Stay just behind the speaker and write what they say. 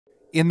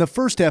In the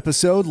first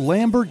episode,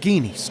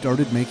 Lamborghini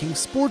started making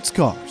sports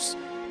cars,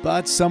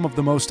 but some of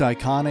the most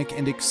iconic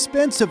and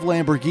expensive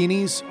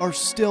Lamborghinis are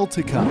still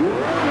to come.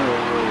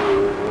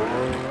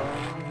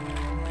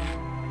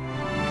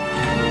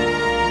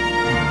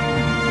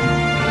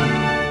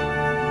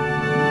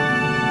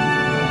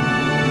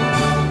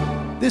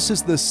 This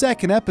is the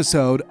second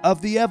episode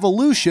of the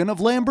evolution of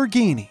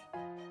Lamborghini.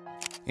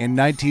 In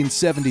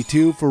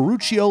 1972,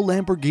 Ferruccio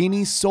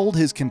Lamborghini sold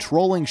his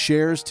controlling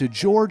shares to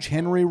George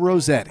Henry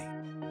Rossetti,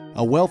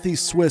 a wealthy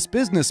Swiss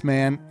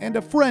businessman and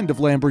a friend of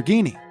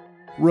Lamborghini.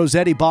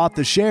 Rossetti bought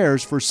the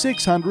shares for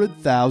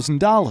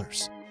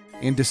 $600,000.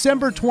 In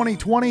December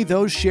 2020,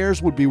 those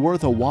shares would be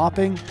worth a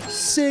whopping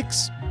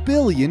 $6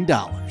 billion.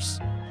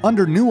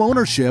 Under new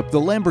ownership, the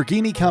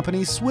Lamborghini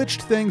company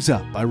switched things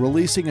up by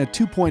releasing a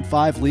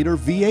 2.5-liter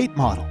V8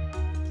 model,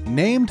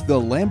 named the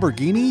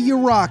Lamborghini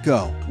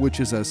Urraco, which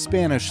is a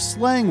Spanish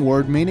slang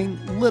word meaning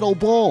little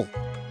bull.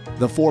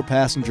 The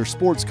four-passenger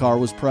sports car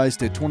was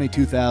priced at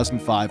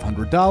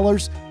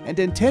 $22,500 and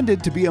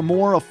intended to be a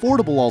more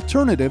affordable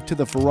alternative to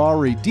the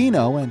Ferrari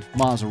Dino and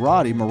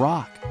Maserati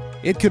Marok.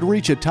 It could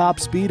reach a top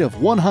speed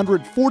of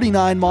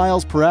 149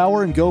 miles per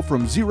hour and go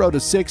from 0 to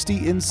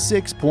 60 in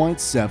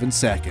 6.7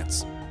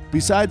 seconds.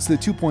 Besides the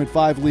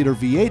 2.5-liter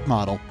V8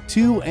 model,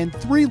 2- and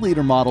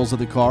 3-liter models of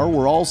the car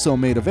were also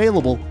made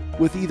available,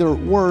 with either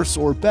worse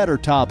or better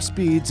top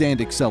speeds and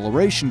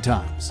acceleration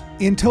times.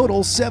 In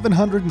total,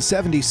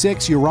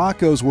 776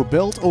 Urracos were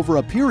built over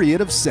a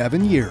period of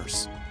 7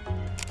 years.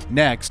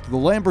 Next, the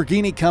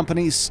Lamborghini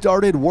company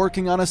started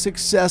working on a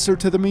successor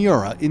to the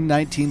Miura in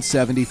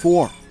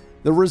 1974.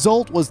 The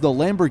result was the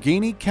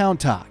Lamborghini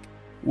Countach,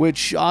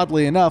 which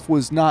oddly enough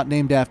was not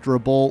named after a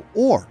bull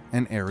or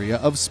an area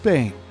of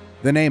Spain.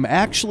 The name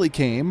actually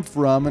came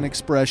from an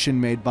expression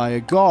made by a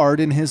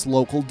guard in his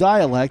local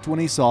dialect when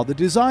he saw the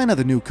design of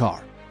the new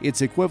car.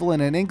 Its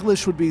equivalent in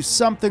English would be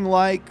something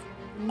like,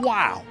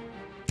 "Wow!"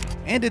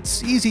 And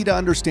it's easy to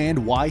understand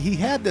why he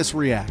had this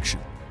reaction.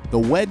 The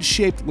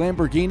wedge-shaped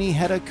Lamborghini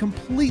had a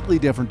completely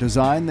different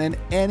design than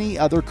any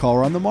other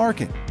car on the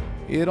market.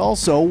 It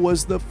also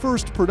was the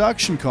first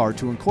production car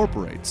to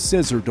incorporate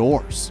scissor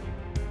doors.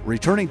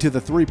 Returning to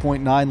the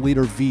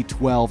 3.9-liter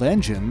V12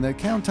 engine, the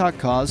Countach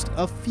caused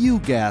a few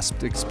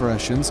gasped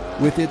expressions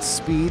with its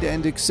speed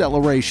and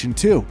acceleration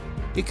too.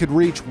 It could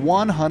reach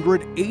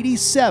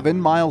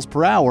 187 miles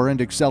per hour and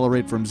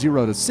accelerate from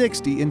 0 to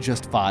 60 in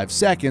just 5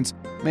 seconds,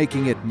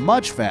 making it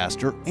much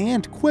faster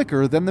and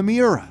quicker than the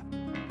Miura.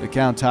 The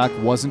Countach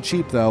wasn't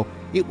cheap though.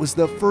 It was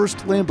the first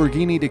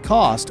Lamborghini to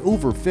cost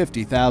over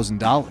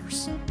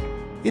 $50,000.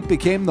 It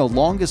became the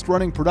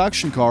longest-running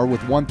production car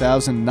with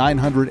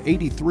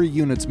 1,983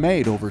 units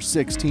made over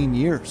 16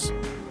 years.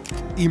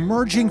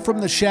 Emerging from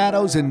the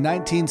shadows in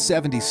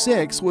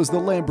 1976 was the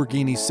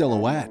Lamborghini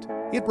Silhouette.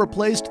 It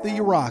replaced the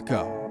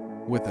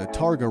Urraco with a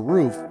Targa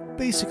roof,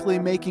 basically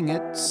making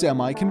it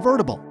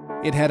semi-convertible.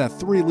 It had a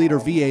 3-liter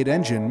V8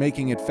 engine,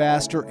 making it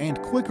faster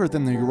and quicker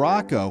than the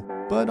Urraco,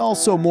 but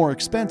also more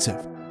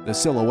expensive. The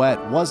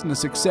Silhouette wasn't a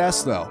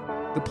success though.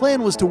 The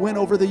plan was to win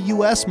over the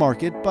US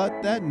market,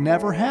 but that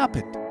never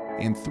happened.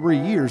 In 3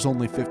 years,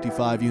 only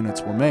 55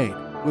 units were made.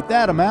 With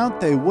that amount,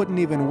 they wouldn't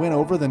even win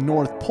over the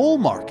North Pole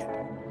market.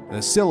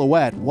 The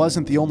Silhouette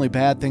wasn't the only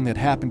bad thing that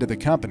happened to the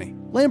company.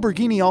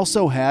 Lamborghini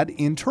also had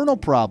internal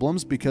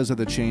problems because of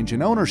the change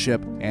in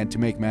ownership, and to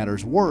make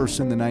matters worse,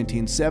 in the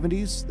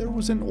 1970s, there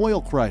was an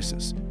oil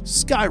crisis,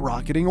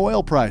 skyrocketing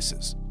oil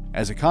prices.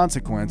 As a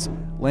consequence,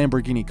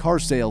 Lamborghini car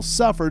sales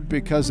suffered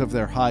because of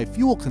their high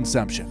fuel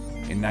consumption.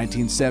 In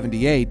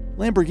 1978,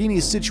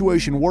 Lamborghini's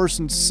situation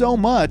worsened so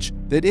much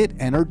that it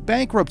entered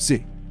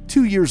bankruptcy.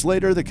 2 years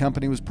later, the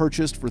company was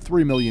purchased for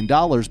 $3 million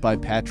by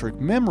Patrick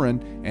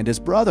Mimran and his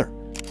brother.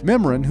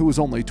 Mimran, who was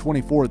only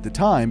 24 at the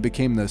time,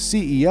 became the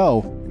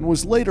CEO and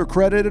was later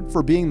credited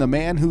for being the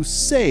man who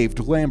saved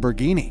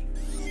Lamborghini.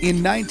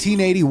 In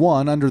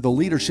 1981, under the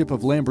leadership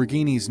of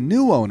Lamborghini's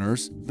new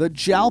owners, the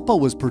Jalpa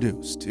was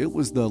produced. It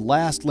was the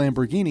last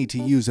Lamborghini to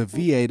use a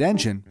V8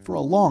 engine for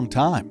a long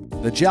time.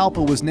 The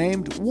Jalpa was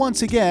named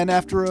once again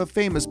after a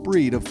famous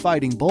breed of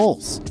fighting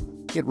bulls.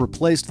 It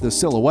replaced the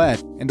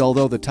Silhouette, and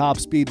although the top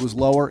speed was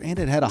lower and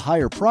it had a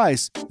higher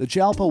price, the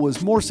Jalpa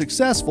was more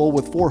successful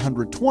with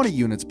 420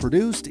 units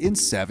produced in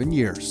 7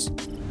 years.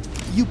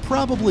 You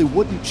probably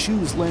wouldn't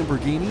choose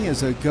Lamborghini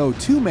as a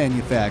go-to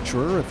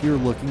manufacturer if you're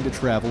looking to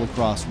travel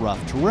across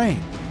rough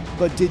terrain.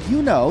 But did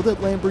you know that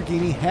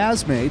Lamborghini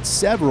has made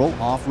several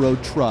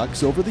off-road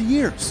trucks over the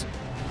years?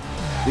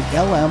 The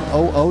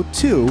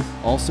LM002,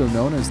 also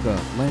known as the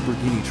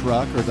Lamborghini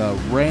truck or the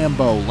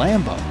Rambo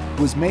Lambo,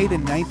 was made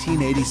in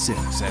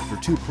 1986 after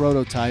 2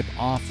 prototype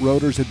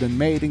off-roaders had been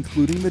made,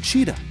 including the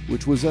Cheetah,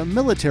 which was a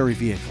military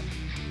vehicle.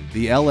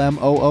 The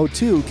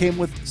LM002 came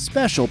with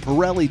special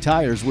Pirelli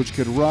tires which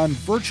could run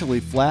virtually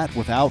flat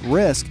without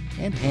risk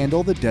and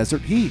handle the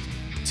desert heat.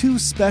 2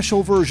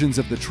 special versions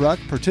of the truck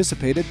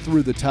participated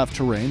through the tough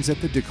terrains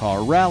at the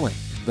Dakar Rally.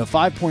 The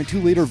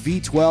 5.2-liter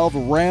V12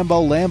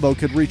 Rambo Lambo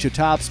could reach a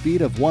top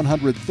speed of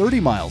 130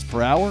 miles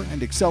per hour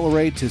and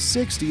accelerate to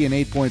 60 in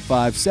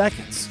 8.5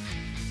 seconds.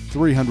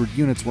 300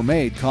 units were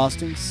made,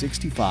 costing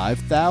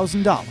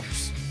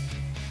 $65,000.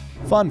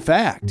 Fun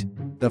fact: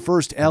 the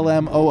first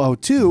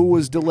LM002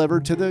 was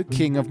delivered to the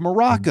King of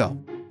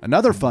Morocco.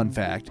 Another fun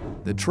fact: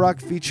 the truck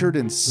featured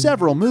in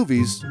several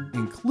movies,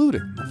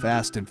 including The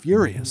Fast and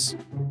Furious.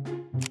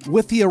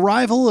 With the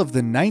arrival of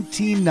the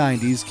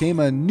 1990s came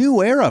a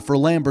new era for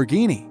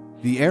Lamborghini,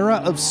 the era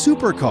of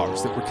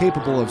supercars that were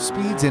capable of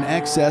speeds in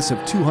excess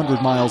of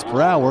 200 miles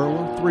per hour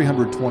or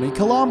 320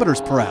 kilometers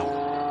per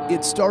hour.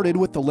 It started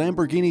with the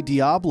Lamborghini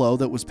Diablo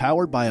that was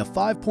powered by a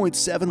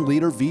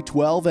 5.7-liter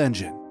V12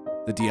 engine.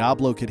 The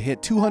Diablo could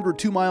hit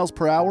 202 miles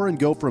per hour and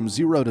go from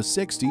 0 to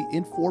 60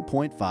 in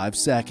 4.5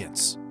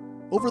 seconds.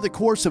 Over the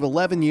course of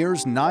 11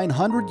 years,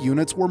 900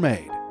 units were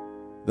made.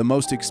 The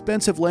most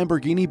expensive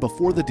Lamborghini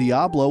before the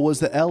Diablo was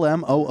the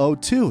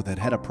LM002 that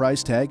had a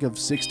price tag of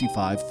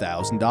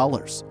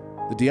 $65,000.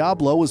 The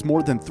Diablo was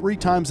more than 3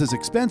 times as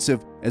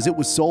expensive, as it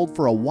was sold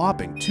for a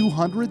whopping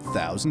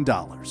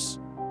 $200,000.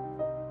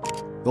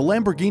 The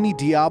Lamborghini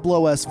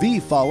Diablo SV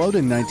followed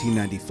in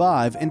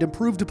 1995 and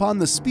improved upon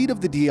the speed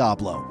of the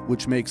Diablo,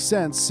 which makes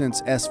sense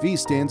since SV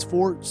stands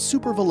for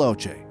Super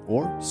Veloce,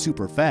 or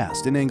super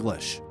fast in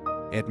English.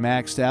 It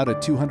maxed out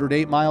at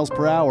 208 miles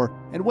per hour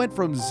and went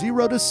from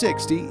 0 to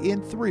 60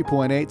 in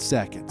 3.8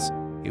 seconds.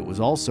 It was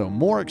also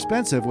more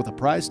expensive with a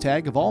price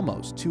tag of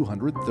almost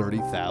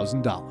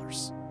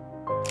 $230,000.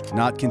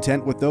 Not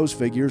content with those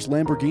figures,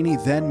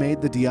 Lamborghini then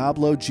made the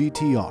Diablo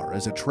GTR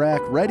as a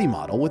track-ready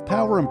model with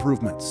power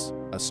improvements,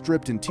 a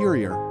stripped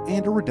interior,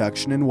 and a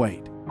reduction in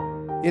weight.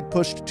 It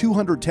pushed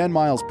 210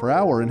 miles per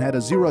hour and had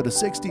a 0 to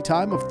 60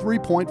 time of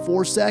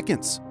 3.4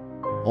 seconds.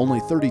 Only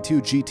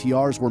 32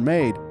 GTRs were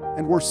made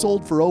and were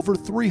sold for over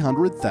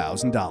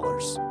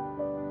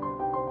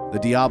 $300,000. The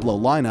Diablo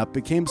lineup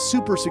became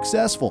super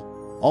successful.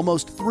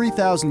 Almost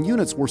 3,000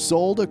 units were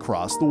sold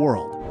across the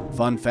world.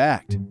 Fun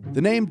fact: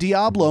 the name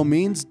Diablo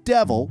means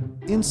devil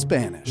in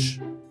Spanish.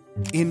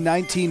 In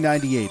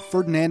 1998,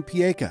 Ferdinand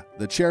Piëcha,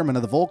 the chairman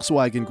of the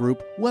Volkswagen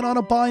Group, went on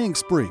a buying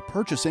spree,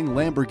 purchasing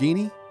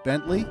Lamborghini,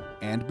 Bentley,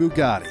 and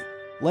Bugatti.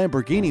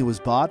 Lamborghini was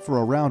bought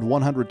for around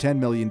 $110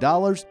 million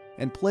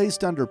and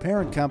placed under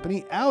parent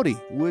company Audi,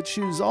 which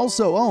is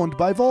also owned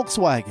by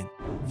Volkswagen.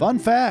 Fun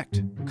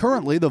fact: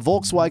 currently the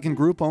Volkswagen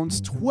Group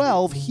owns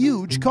 12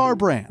 huge car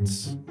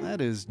brands. That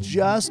is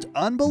just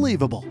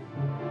unbelievable.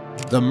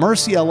 The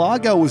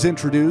Murcielago was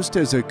introduced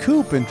as a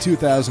coupe in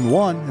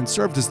 2001 and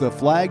served as the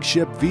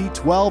flagship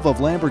V12 of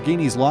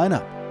Lamborghini's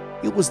lineup.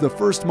 It was the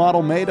first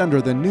model made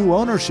under the new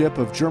ownership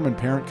of German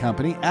parent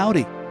company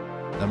Audi.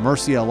 The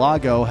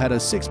Murcielago had a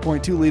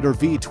 6.2-liter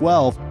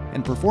V12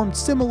 and performed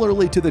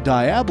similarly to the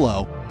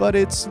Diablo, but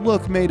its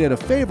look made it a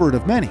favorite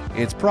of many.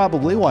 It's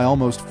probably why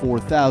almost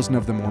 4,000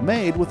 of them were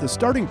made, with a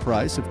starting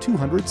price of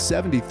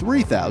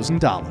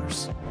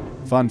 $273,000.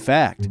 Fun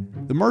fact: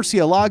 the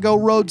Murcielago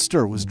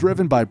Roadster was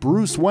driven by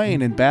Bruce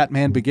Wayne in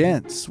Batman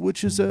Begins,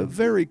 which is a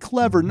very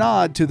clever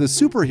nod to the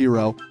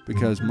superhero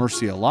because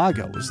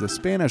Murcielago is the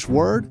Spanish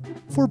word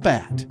for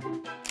bat.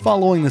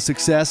 Following the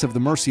success of the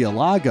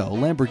Murcielago,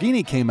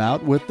 Lamborghini came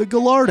out with the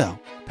Gallardo,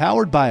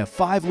 powered by a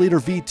 5-liter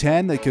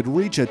V10 that could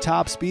reach a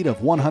top speed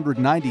of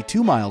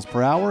 192 miles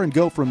per hour and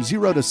go from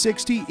 0 to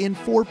 60 in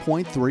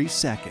 4.3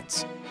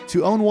 seconds.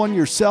 To own one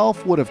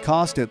yourself would have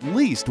cost at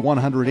least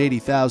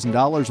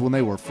 $180,000 when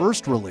they were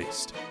first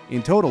released.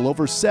 In total,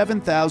 over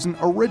 7,000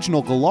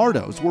 original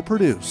Gallardos were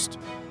produced.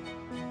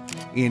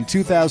 In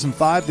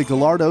 2005, the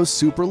Gallardo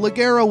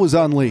Superleggero was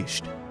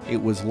unleashed. It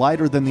was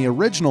lighter than the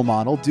original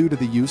model due to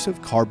the use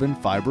of carbon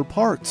fiber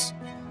parts.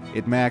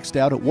 It maxed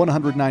out at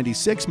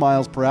 196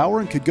 miles per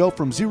hour and could go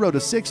from 0 to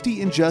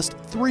 60 in just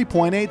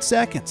 3.8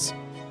 seconds.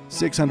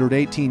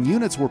 618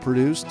 units were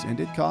produced, and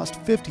it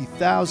cost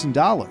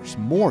 $50,000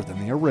 more than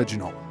the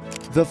original.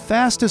 The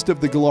fastest of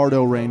the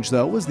Gallardo range,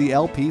 though, was the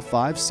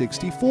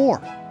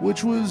LP564,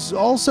 which was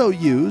also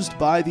used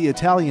by the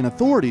Italian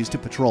authorities to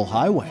patrol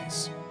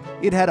highways.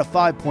 It had a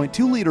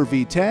 5.2-liter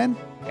V10,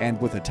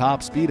 and with a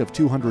top speed of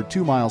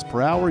 202 miles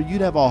per hour,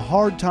 you'd have a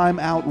hard time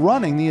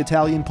outrunning the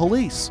Italian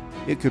police.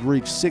 It could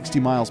reach 60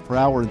 miles per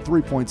hour in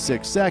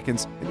 3.6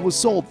 seconds and was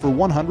sold for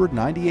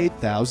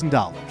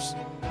 $198,000.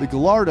 The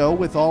Gallardo,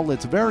 with all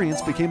its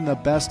variants, became the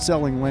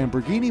best-selling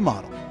Lamborghini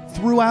model.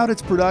 Throughout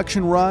its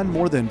production run,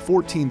 more than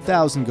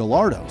 14,000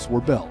 Gallardos were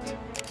built.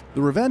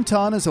 The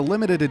Reventon is a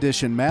limited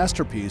edition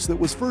masterpiece that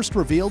was first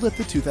revealed at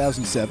the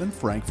 2007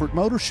 Frankfurt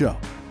Motor Show.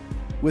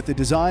 With a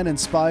design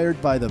inspired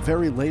by the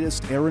very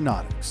latest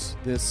aeronautics,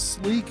 this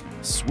sleek,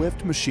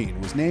 swift machine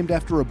was named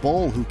after a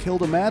bull who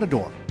killed a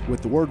matador,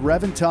 with the word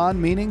Reventon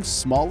meaning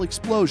small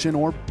explosion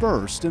or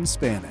burst in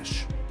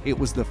Spanish. It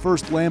was the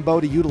first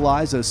Lambo to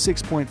utilize a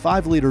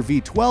 6.5-liter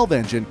V12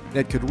 engine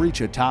that could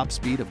reach a top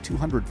speed of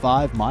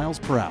 205 miles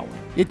per hour.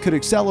 It could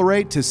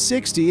accelerate to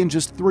 60 in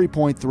just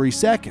 3.3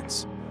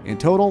 seconds. In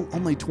total,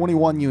 only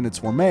 21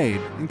 units were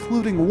made,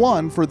 including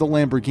one for the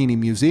Lamborghini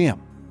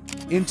Museum.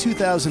 In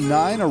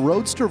 2009, a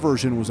Roadster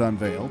version was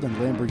unveiled, and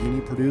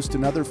Lamborghini produced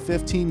another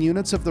 15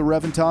 units of the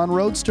Reventon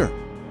Roadster.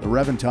 The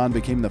Reventon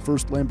became the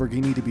first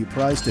Lamborghini to be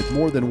priced at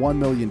more than $1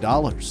 million.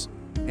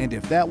 And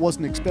if that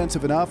wasn't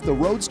expensive enough, the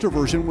Roadster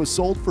version was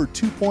sold for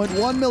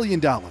 $2.1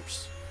 million.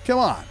 Come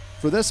on,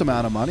 for this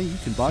amount of money, you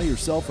can buy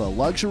yourself a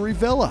luxury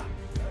villa.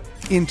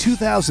 In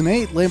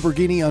 2008,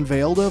 Lamborghini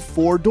unveiled a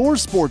four-door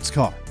sports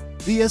car,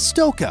 the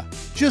Astoka.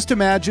 Just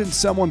imagine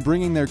someone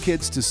bringing their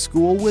kids to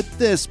school with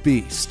this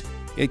beast.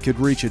 It could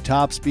reach a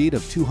top speed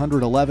of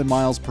 211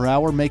 miles per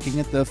hour, making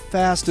it the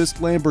fastest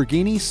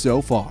Lamborghini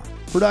so far.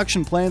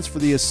 Production plans for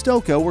the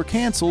Astoka were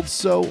canceled,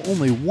 so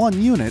only one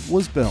unit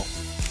was built.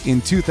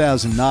 In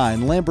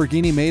 2009,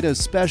 Lamborghini made a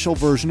special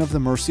version of the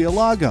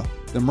Murcielago,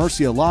 the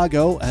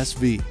Murcielago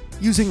SV.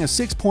 Using a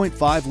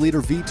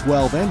 6.5-liter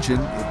V12 engine,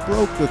 it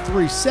broke the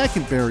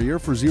 3-second barrier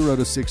for 0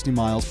 to 60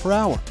 miles per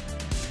hour.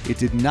 It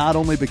did not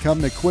only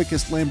become the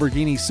quickest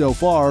Lamborghini so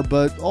far,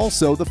 but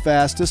also the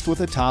fastest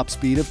with a top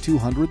speed of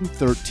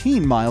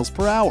 213 miles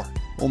per hour.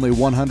 Only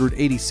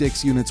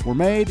 186 units were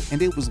made, and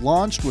it was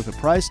launched with a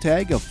price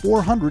tag of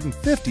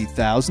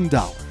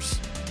 $450,000.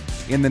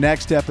 In the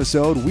next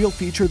episode, we'll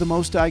feature the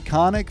most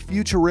iconic,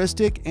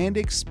 futuristic, and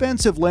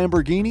expensive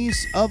Lamborghinis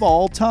of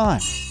all time.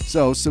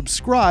 So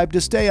subscribe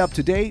to stay up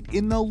to date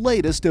in the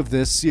latest of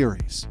this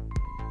series.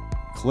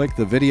 Click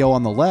the video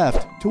on the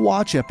left to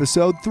watch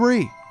episode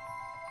 3.